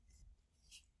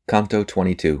Canto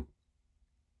 22.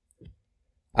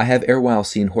 I have erewhile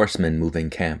seen horsemen moving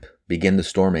camp, begin the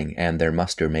storming, and their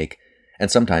muster make,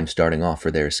 and sometimes starting off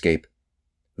for their escape.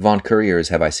 Vaunt couriers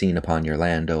have I seen upon your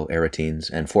land, O Aretines,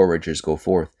 and foragers go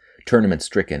forth, tournaments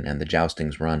stricken, and the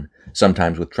joustings run,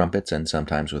 sometimes with trumpets and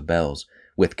sometimes with bells,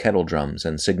 with kettle drums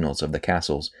and signals of the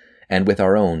castles, and with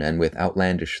our own and with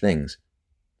outlandish things.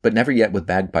 But never yet with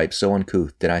bagpipes so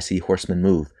uncouth did I see horsemen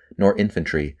move, nor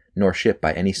infantry, nor ship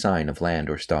by any sign of land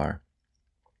or star.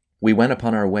 We went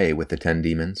upon our way with the 10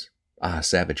 demons,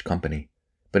 savage company,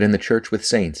 but in the church with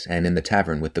saints, and in the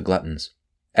tavern with the gluttons.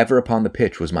 Ever upon the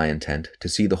pitch was my intent, to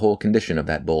see the whole condition of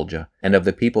that Bolgia, and of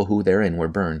the people who therein were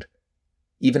burned.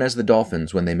 Even as the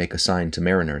dolphins when they make a sign to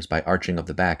mariners by arching of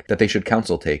the back that they should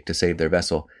counsel take to save their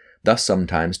vessel, thus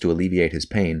sometimes to alleviate his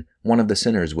pain, one of the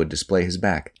sinners would display his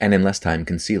back, and in less time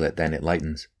conceal it than it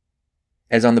lightens.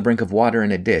 As on the brink of water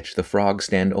in a ditch the frogs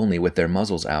stand only with their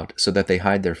muzzles out, so that they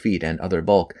hide their feet and other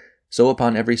bulk, so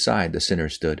upon every side the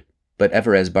sinners stood, but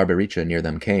ever as Barbaricha near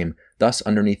them came, thus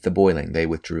underneath the boiling they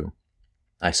withdrew.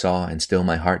 I saw, and still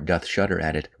my heart doth shudder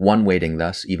at it, one waiting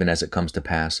thus, even as it comes to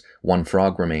pass, one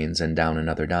frog remains, and down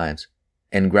another dives.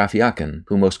 And Graphiacon,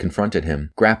 who most confronted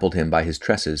him, grappled him by his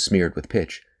tresses smeared with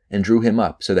pitch, and drew him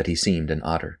up so that he seemed an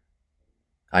otter.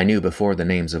 I knew before the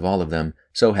names of all of them,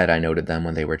 so had I noted them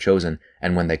when they were chosen,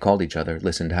 and when they called each other,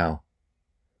 listened how.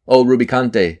 O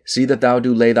Rubicante, see that thou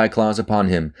do lay thy claws upon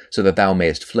him, so that thou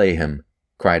mayest flay him,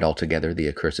 cried altogether the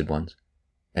accursed ones.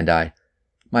 And I,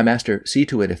 My master, see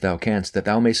to it if thou canst, that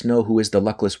thou mayst know who is the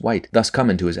luckless wight, thus come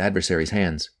into his adversary's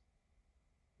hands.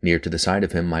 Near to the side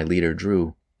of him my leader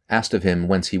drew, asked of him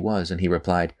whence he was, and he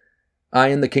replied, I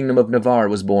in the kingdom of Navarre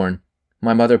was born.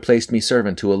 My mother placed me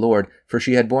servant to a lord, for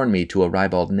she had borne me to a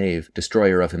ribald knave,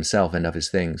 destroyer of himself and of his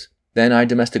things. Then I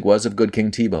domestic was of good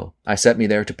King Thibaut. I set me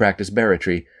there to practice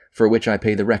barratry, for which I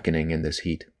pay the reckoning in this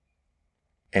heat.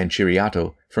 And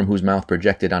Chiriato, from whose mouth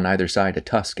projected on either side a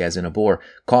tusk as in a boar,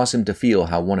 caused him to feel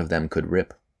how one of them could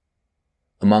rip.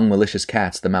 Among malicious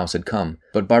cats the mouse had come,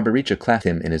 but Barbaricha clasped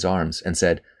him in his arms, and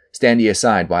said, Stand ye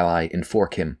aside while I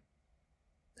enfork him.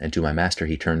 And to my master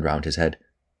he turned round his head.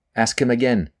 Ask him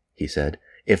again, he said,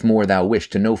 if more thou wish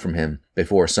to know from him,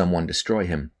 before some one destroy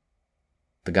him.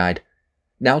 The guide,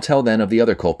 Now tell then of the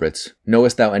other culprits.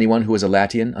 Knowest thou anyone who is a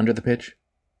Latian under the pitch?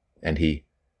 And he,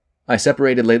 I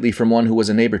separated lately from one who was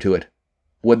a neighbor to it.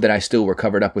 Would that I still were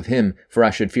covered up with him, for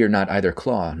I should fear not either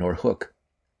claw nor hook.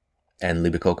 And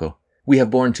Libicoco, We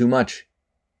have borne too much,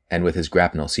 and with his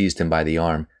grapnel seized him by the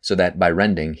arm, so that by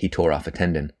rending he tore off a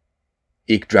tendon.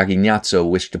 Eke Dragignazzo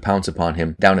wished to pounce upon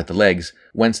him, down at the legs,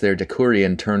 whence their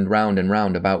decurion turned round and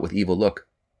round about with evil look.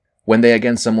 When they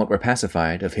again somewhat were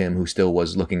pacified, of him who still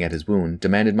was looking at his wound,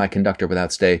 demanded my conductor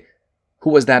without stay, Who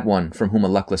was that one, from whom a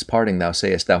luckless parting thou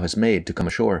sayest thou hast made, to come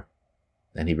ashore?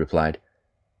 And he replied,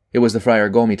 It was the Friar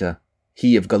Gomita,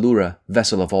 he of Galura,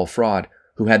 vessel of all fraud,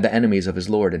 who had the enemies of his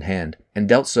lord in hand, and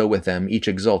dealt so with them each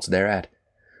exults thereat.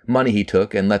 Money he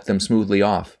took, and let them smoothly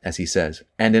off, as he says,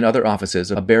 and in other offices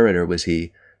a barrator was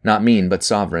he, not mean but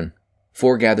sovereign.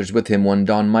 Foregathers with him one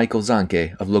Don Michael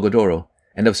Zanche of Logodoro,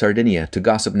 and of Sardinia, to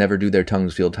gossip never do their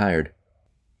tongues feel tired.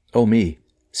 O me,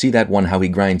 see that one how he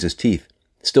grinds his teeth.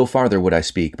 Still farther would I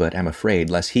speak, but am afraid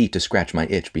lest he to scratch my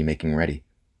itch be making ready.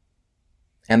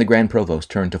 And the Grand Provost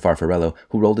turned to Farfarello,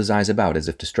 who rolled his eyes about as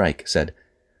if to strike, said,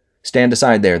 Stand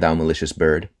aside there, thou malicious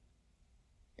bird.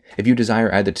 If you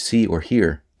desire either to see or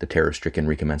hear, the terror-stricken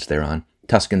recommenced thereon,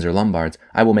 Tuscans or Lombards,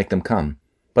 I will make them come.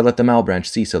 But let the Malabranche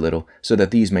cease a little, so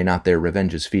that these may not their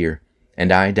revenges fear.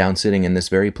 And I, down sitting in this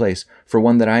very place, for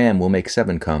one that I am will make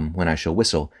 7 come, when I shall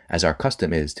whistle, as our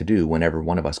custom is to do whenever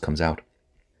one of us comes out.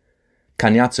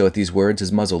 Cagnazzo at these words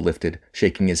his muzzle lifted,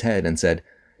 shaking his head, and said,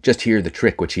 Just hear the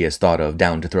trick which he has thought of,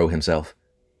 down to throw himself.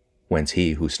 Whence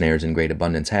he, who snares in great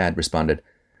abundance had, responded,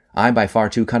 I by far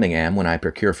too cunning am, when I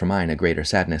procure for mine a greater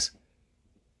sadness.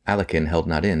 Alekin held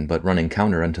not in, but running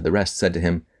counter unto the rest, said to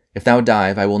him, If thou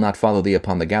dive, I will not follow thee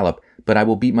upon the gallop, but I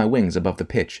will beat my wings above the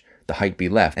pitch, the height be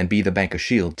left, and be the bank a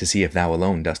shield, to see if thou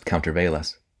alone dost countervail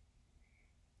us.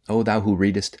 O thou who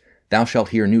readest, thou shalt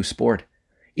hear new sport.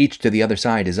 Each to the other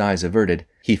side his eyes averted,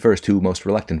 he first who most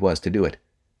reluctant was to do it.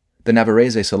 The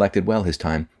Navarrese selected well his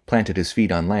time, planted his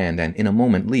feet on land, and in a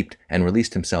moment leaped, and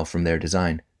released himself from their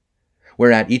design.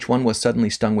 Whereat each one was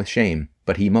suddenly stung with shame,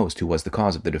 but he most who was the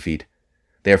cause of the defeat.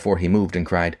 Therefore he moved and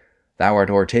cried, Thou art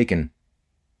o'ertaken.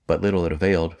 But little it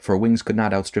availed, for wings could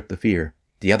not outstrip the fear.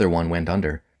 The other one went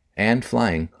under, and,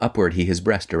 flying, upward he his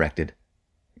breast directed.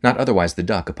 Not otherwise the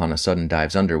duck upon a sudden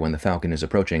dives under when the falcon is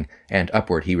approaching, and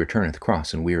upward he returneth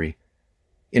cross and weary.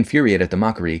 Infuriate at the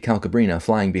mockery, Calcabrina,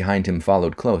 flying behind him,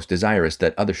 followed close, desirous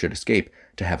that other should escape,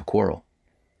 to have a quarrel.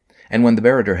 and when the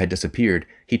barrator had disappeared,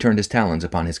 he turned his talons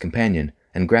upon his companion,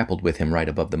 and grappled with him right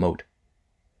above the moat.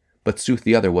 But sooth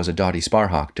the other was a doughty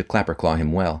sparhawk to clapper-claw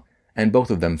him well, and both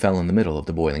of them fell in the middle of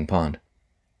the boiling pond.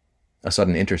 A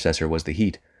sudden intercessor was the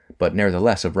heat, but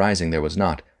ne'ertheless of rising there was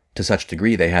not, to such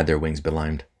degree they had their wings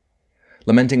belimed.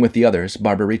 Lamenting with the others,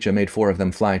 Barbaricha made 4 of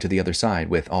them fly to the other side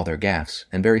with all their gaffs,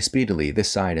 and very speedily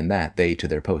this side and that they to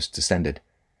their posts ascended.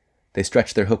 They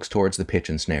stretched their hooks towards the pitch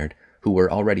ensnared, who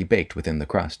were already baked within the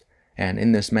crust, and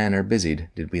in this manner busied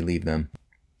did we leave them.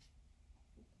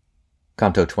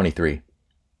 Canto 23.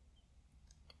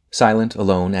 Silent,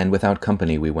 alone, and without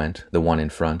company we went, the one in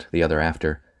front, the other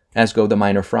after, as go the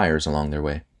minor friars along their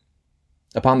way.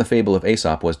 Upon the fable of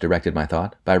Aesop was directed my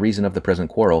thought, by reason of the present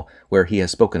quarrel, where he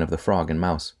has spoken of the frog and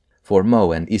mouse. For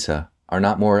Mo and Issa are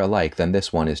not more alike than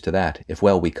this one is to that, if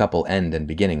well we couple end and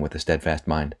beginning with a steadfast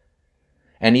mind.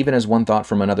 And even as one thought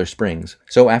from another springs,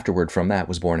 so afterward from that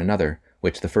was born another,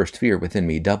 which the first fear within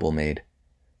me double made.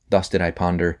 Thus did I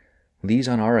ponder, these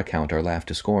on our account are laughed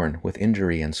to scorn, with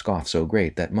injury and scoff so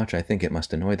great that much I think it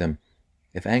must annoy them.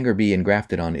 If anger be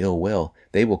engrafted on ill will,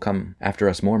 they will come after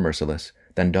us more merciless,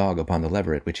 than dog upon the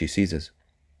leveret which he seizes.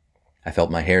 I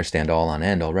felt my hair stand all on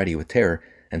end already with terror,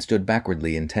 and stood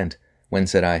backwardly intent, when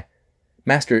said I,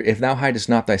 Master, if thou hidest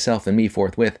not thyself and me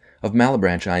forthwith, of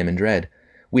Malabranche I am in dread.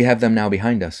 We have them now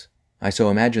behind us. I so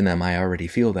imagine them I already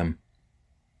feel them.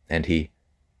 And he,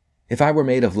 If I were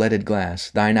made of leaded glass,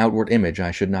 thine outward image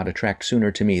I should not attract sooner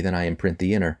to me than I imprint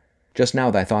the inner. Just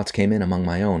now thy thoughts came in among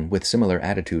my own, with similar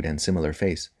attitude and similar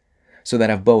face, so that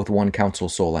of both one counsel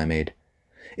soul I made.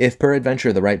 If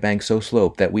peradventure the right bank so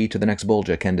slope that we to the next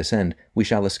Bolgia can descend, we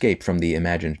shall escape from the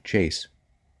imagined chase.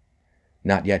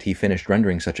 Not yet he finished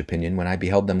rendering such opinion when I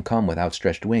beheld them come with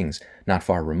outstretched wings, not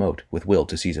far remote, with will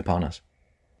to seize upon us.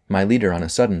 My leader on a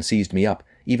sudden seized me up,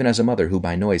 even as a mother who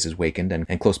by noise is wakened,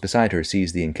 and close beside her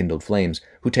sees the enkindled flames,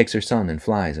 who takes her son and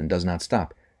flies and does not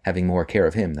stop, having more care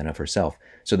of him than of herself,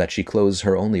 so that she clothes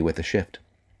her only with a shift.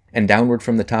 And downward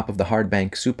from the top of the hard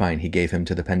bank supine he gave him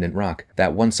to the pendant rock,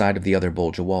 that one side of the other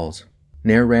Bolgia walls.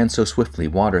 Ne'er ran so swiftly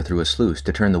water through a sluice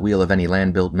to turn the wheel of any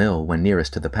land-built mill when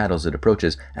nearest to the paddles it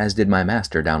approaches, as did my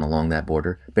master down along that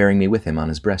border, bearing me with him on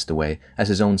his breast away, as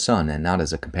his own son and not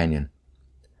as a companion.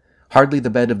 Hardly the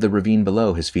bed of the ravine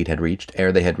below his feet had reached,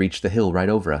 ere they had reached the hill right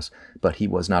over us, but he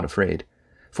was not afraid.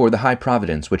 For the high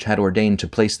providence which had ordained to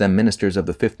place them ministers of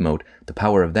the 5th mote, the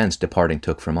power of thence departing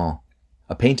took from all.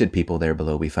 A painted people there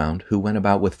below we found, who went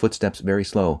about with footsteps very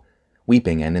slow,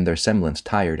 weeping and in their semblance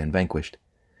tired and vanquished.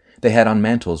 They had on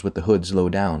mantles with the hoods low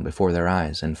down before their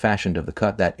eyes, and fashioned of the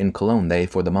cut that in Cologne they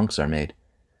for the monks are made.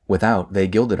 Without they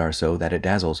gilded are so that it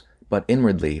dazzles, but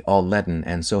inwardly all leaden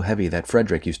and so heavy that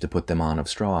Frederick used to put them on of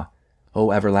straw.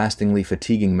 O everlastingly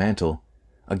fatiguing mantle!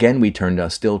 Again we turned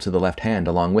us still to the left hand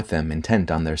along with them,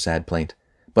 intent on their sad plaint.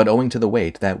 But owing to the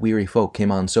weight, that weary folk came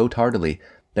on so tardily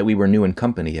that we were new in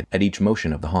company at each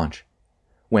motion of the haunch.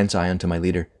 Whence I unto my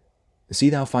leader, See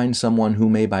thou find some one who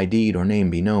may by deed or name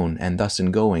be known, and thus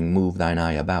in going move thine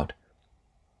eye about.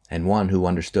 And one who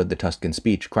understood the Tuscan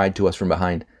speech cried to us from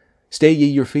behind, Stay ye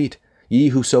your feet, ye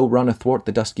who so run athwart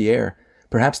the dusky air.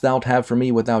 Perhaps thou'lt have for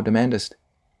me what thou demandest.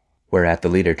 Whereat the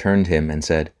leader turned him and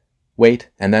said, Wait,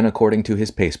 and then according to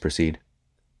his pace proceed.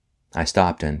 I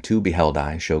stopped, and 2 beheld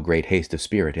I show great haste of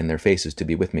spirit in their faces to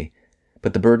be with me,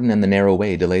 but the burden and the narrow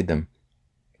way delayed them.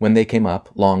 When they came up,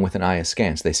 long with an eye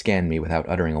askance they scanned me without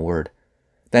uttering a word.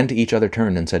 Then to each other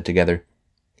turned and said together,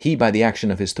 He by the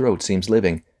action of his throat seems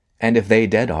living, and if they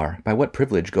dead are, by what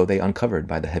privilege go they uncovered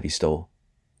by the heavy stole?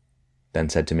 Then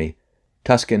said to me,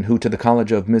 Tuscan, who to the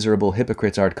college of miserable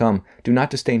hypocrites art come, do not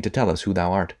disdain to tell us who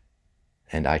thou art.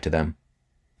 And I to them,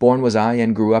 Born was I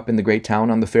and grew up in the great town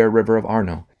on the fair river of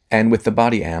Arno, and with the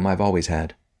body am I've always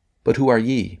had. But who are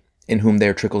ye, in whom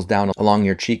there trickles down along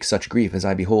your cheeks such grief as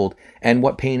I behold, and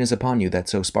what pain is upon you that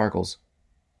so sparkles?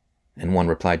 And one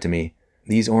replied to me,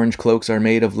 These orange cloaks are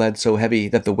made of lead so heavy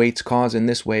that the weights cause in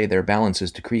this way their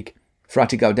balances to creak.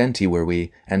 Frati Gaudenti were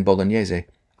we, and Bolognese,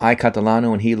 I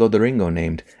Catalano and he Loderingo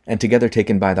named, and together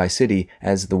taken by thy city,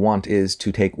 as the wont is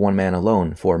to take one man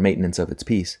alone for maintenance of its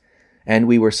peace. And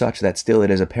we were such that still it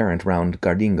is apparent round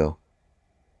Gardingo.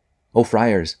 O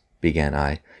friars, began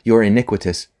I, you're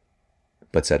iniquitous,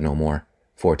 but said no more,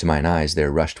 for to mine eyes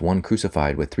there rushed one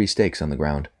crucified with 3 stakes on the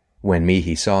ground. When me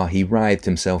he saw, he writhed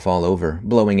himself all over,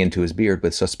 blowing into his beard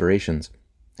with suspirations.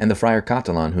 And the friar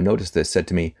Catalan, who noticed this, said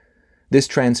to me, This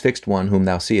transfixed one whom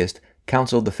thou seest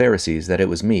counselled the Pharisees that it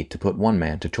was meet to put one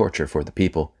man to torture for the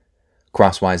people.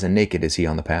 Crosswise and naked is he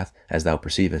on the path, as thou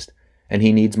perceivest, and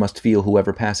he needs must feel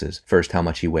whoever passes, first how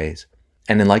much he weighs.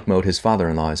 And in like mode his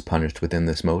father-in-law is punished within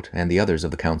this mote, and the others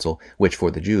of the council, which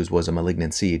for the Jews was a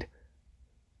malignant seed.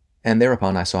 And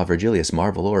thereupon I saw Virgilius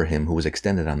marvel o'er him who was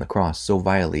extended on the cross so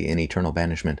vilely in eternal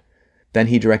banishment. Then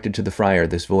he directed to the friar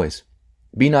this voice: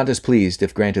 Be not displeased,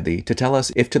 if granted thee, to tell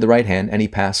us if to the right hand any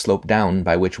path slope down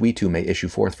by which we too may issue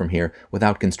forth from here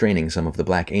without constraining some of the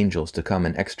black angels to come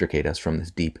and extricate us from this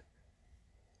deep.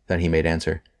 Then he made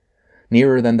answer: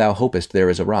 Nearer than thou hopest there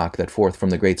is a rock that forth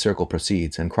from the great circle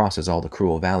proceeds and crosses all the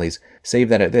cruel valleys, save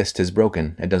that at this 'tis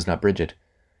broken and does not bridge it.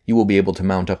 You will be able to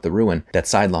mount up the ruin that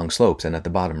sidelong slopes and at the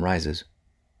bottom rises.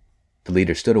 The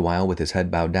leader stood a while with his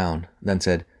head bowed down, then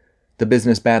said, The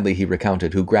business badly he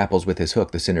recounted who grapples with his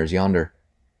hook the sinners yonder.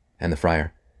 And the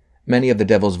friar: Many of the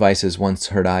devil's vices once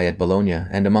heard I at Bologna,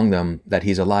 and among them that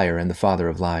he's a liar and the father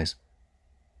of lies.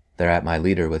 Thereat my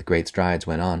leader with great strides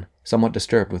went on, somewhat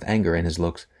disturbed with anger in his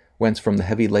looks, whence from the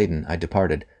heavy laden I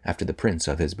departed after the prince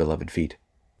of his beloved feet.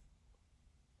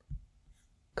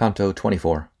 Canto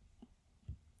 24.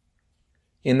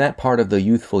 In that part of the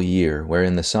youthful year,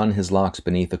 wherein the sun his locks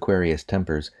beneath Aquarius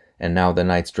tempers, and now the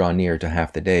nights draw near to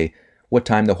half the day, what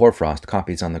time the hoarfrost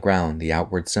copies on the ground the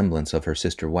outward semblance of her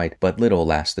sister white, but little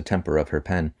lasts the temper of her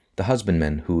pen, the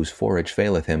husbandman, whose forage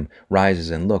faileth him, rises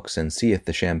and looks, and seeth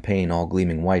the champaign all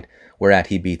gleaming white, whereat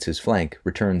he beats his flank,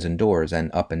 returns indoors,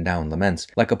 and up and down laments,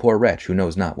 like a poor wretch who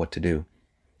knows not what to do.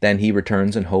 Then he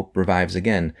returns, and hope revives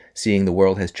again, seeing the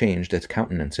world has changed its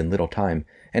countenance in little time,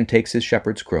 and takes his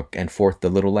shepherd's crook, and forth the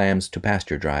little lambs to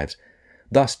pasture drives.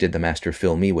 Thus did the master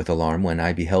fill me with alarm when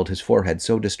I beheld his forehead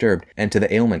so disturbed, and to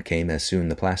the ailment came as soon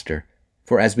the plaster.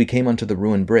 For as we came unto the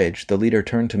ruined bridge, the leader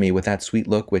turned to me with that sweet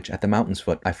look which at the mountain's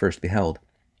foot I first beheld.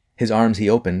 His arms he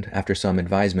opened, after some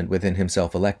advisement within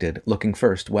himself elected, looking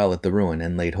first well at the ruin,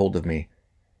 and laid hold of me.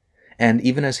 And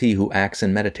even as he who acts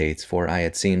and meditates, for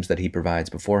it seems that he provides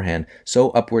beforehand, so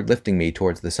upward lifting me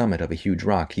towards the summit of a huge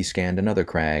rock, he scanned another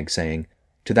crag, saying,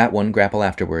 To that one grapple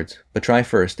afterwards, but try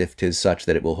first if 'tis such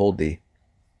that it will hold thee.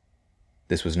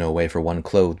 This was no way for one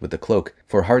clothed with a cloak,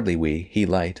 for hardly we, he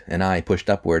light, and I, pushed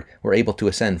upward, were able to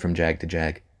ascend from jag to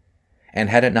jag. And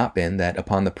had it not been that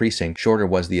upon the precinct shorter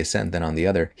was the ascent than on the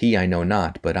other, he I know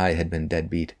not, but I had been dead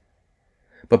beat.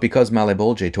 But because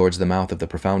Malabranche towards the mouth of the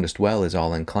profoundest well is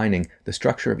all inclining, the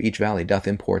structure of each valley doth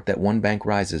import that one bank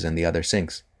rises and the other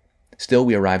sinks. Still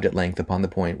we arrived at length upon the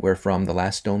point wherefrom the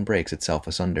last stone breaks itself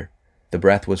asunder. The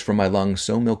breath was from my lungs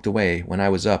so milked away when I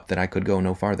was up that I could go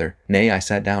no farther. Nay, I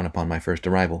sat down upon my first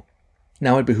arrival.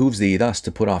 Now it behooves thee thus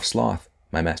to put off sloth,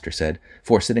 my master said,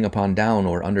 for sitting upon down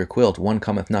or under quilt one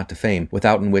cometh not to fame,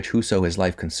 without in which whoso his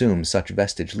life consumes such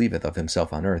vestige leaveth of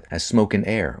himself on earth, as smoke in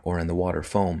air or in the water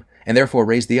foam. And therefore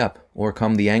raise thee up,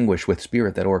 o'ercome the anguish with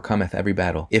spirit that o'ercometh every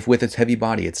battle, if with its heavy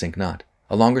body it sink not.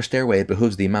 A longer stairway it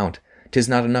behooves thee mount. 'Tis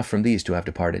not enough from these to have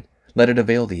departed. Let it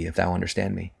avail thee, if thou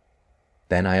understand me.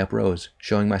 Then I uprose,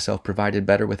 showing myself provided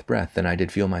better with breath than I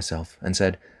did feel myself, and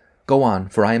said, Go on,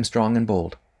 for I am strong and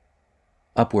bold.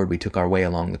 Upward we took our way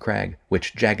along the crag,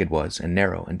 which jagged was, and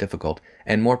narrow, and difficult,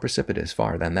 and more precipitous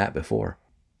far than that before.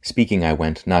 Speaking I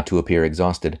went, not to appear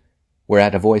exhausted,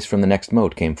 whereat a voice from the next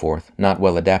moat came forth, not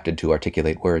well adapted to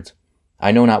articulate words.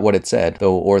 I know not what it said,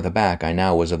 though o'er the back I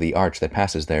now was of the arch that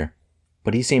passes there.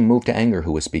 But he seemed moved to anger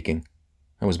who was speaking.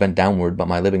 I was bent downward, but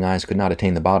my living eyes could not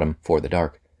attain the bottom, for the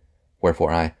dark.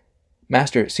 Wherefore I,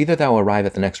 Master, see that thou arrive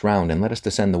at the next round, and let us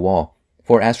descend the wall.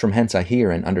 For as from hence I hear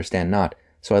and understand not,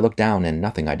 so I look down, and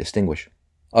nothing I distinguish.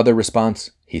 Other response,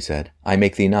 he said, I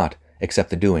make thee not, except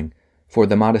the doing, for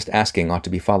the modest asking ought to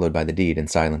be followed by the deed in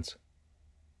silence.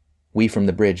 We from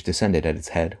the bridge descended at its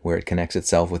head, where it connects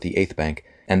itself with the 8th bank,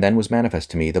 and then was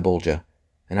manifest to me the Bolgia,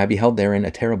 and I beheld therein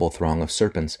a terrible throng of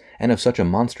serpents, and of such a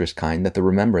monstrous kind that the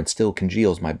remembrance still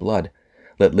congeals my blood.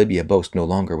 Let Libya boast no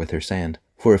longer with her sand.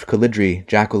 For if Calidri,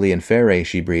 Jaculi, and Pherae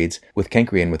she breeds, with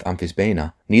Cancri with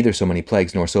Amphisbaena, neither so many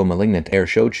plagues nor so malignant e'er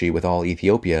showed she with all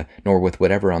Ethiopia, nor with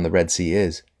whatever on the Red Sea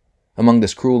is. Among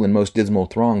this cruel and most dismal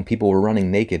throng people were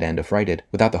running naked and affrighted,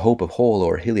 without the hope of hole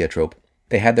or heliotrope.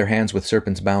 They had their hands with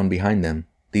serpents bound behind them,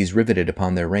 these riveted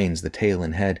upon their reins the tail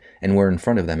and head, and were in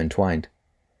front of them entwined.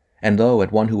 And lo,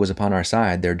 at one who was upon our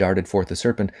side there darted forth a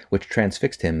serpent, which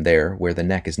transfixed him there where the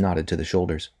neck is knotted to the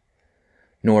shoulders.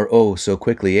 Nor, oh, so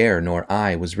quickly ere, nor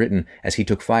I was written, as he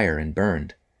took fire and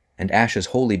burned, and ashes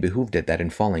wholly behooved it that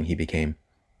in falling he became.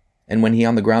 And when he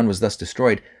on the ground was thus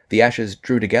destroyed, the ashes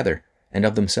drew together, and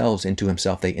of themselves into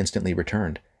himself they instantly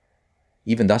returned.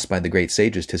 Even thus by the great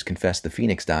sages 'tis confessed the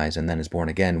phoenix dies, and then is born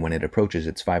again when it approaches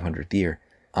its 500th year.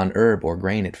 On herb or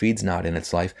grain it feeds not in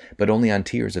its life, but only on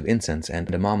tears of incense and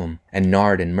amomum, and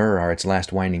nard and myrrh are its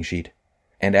last winding sheet.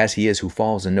 And as he is who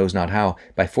falls and knows not how,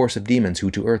 by force of demons who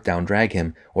to earth down drag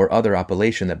him, or other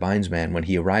appellation that binds man when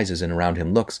he arises and around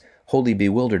him looks, wholly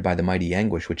bewildered by the mighty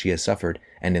anguish which he has suffered,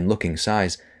 and in looking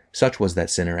sighs, Such was that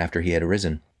sinner after he had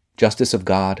arisen. Justice of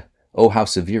God, oh how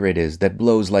severe it is, that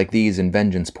blows like these in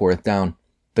vengeance poureth down.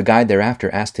 The guide thereafter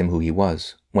asked him who he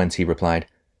was, whence he replied,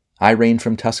 I reigned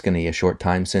from Tuscany a short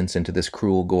time since into this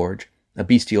cruel gorge. A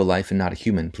bestial life and not a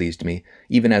human pleased me,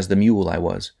 even as the mule I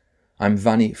was. I'm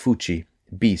Vanni Fucci,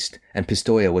 beast, and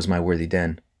Pistoia was my worthy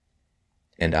den.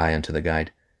 And I unto the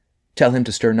guide, Tell him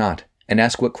to stir not, and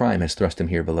ask what crime has thrust him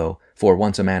here below, for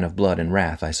once a man of blood and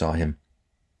wrath I saw him.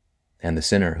 And the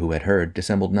sinner, who had heard,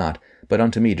 dissembled not, but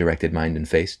unto me directed mind and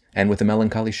face, and with a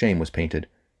melancholy shame was painted.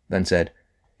 Then said,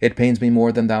 It pains me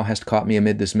more than thou hast caught me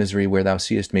amid this misery where thou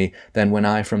seest me, than when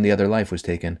I from the other life was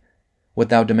taken. What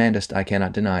thou demandest I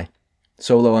cannot deny.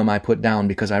 So low am I put down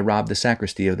because I robbed the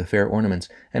sacristy of the fair ornaments,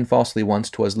 and falsely once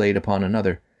 'twas laid upon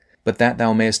another. But that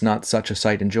thou mayest not such a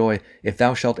sight enjoy, if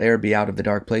thou shalt e'er be out of the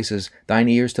dark places, thine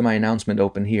ears to my announcement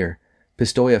open here.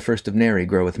 Pistoia first of Neri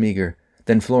groweth meagre,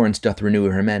 then Florence doth renew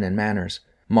her men and manners.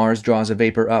 Mars draws a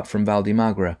vapour up from Val di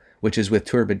Magra, which is with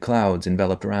turbid clouds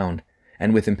enveloped round,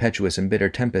 and with impetuous and bitter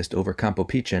tempest over Campo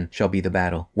Picen shall be the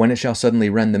battle, when it shall suddenly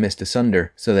rend the mist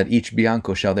asunder, so that each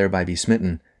Bianco shall thereby be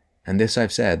smitten. And this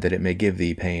I've said that it may give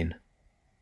thee pain.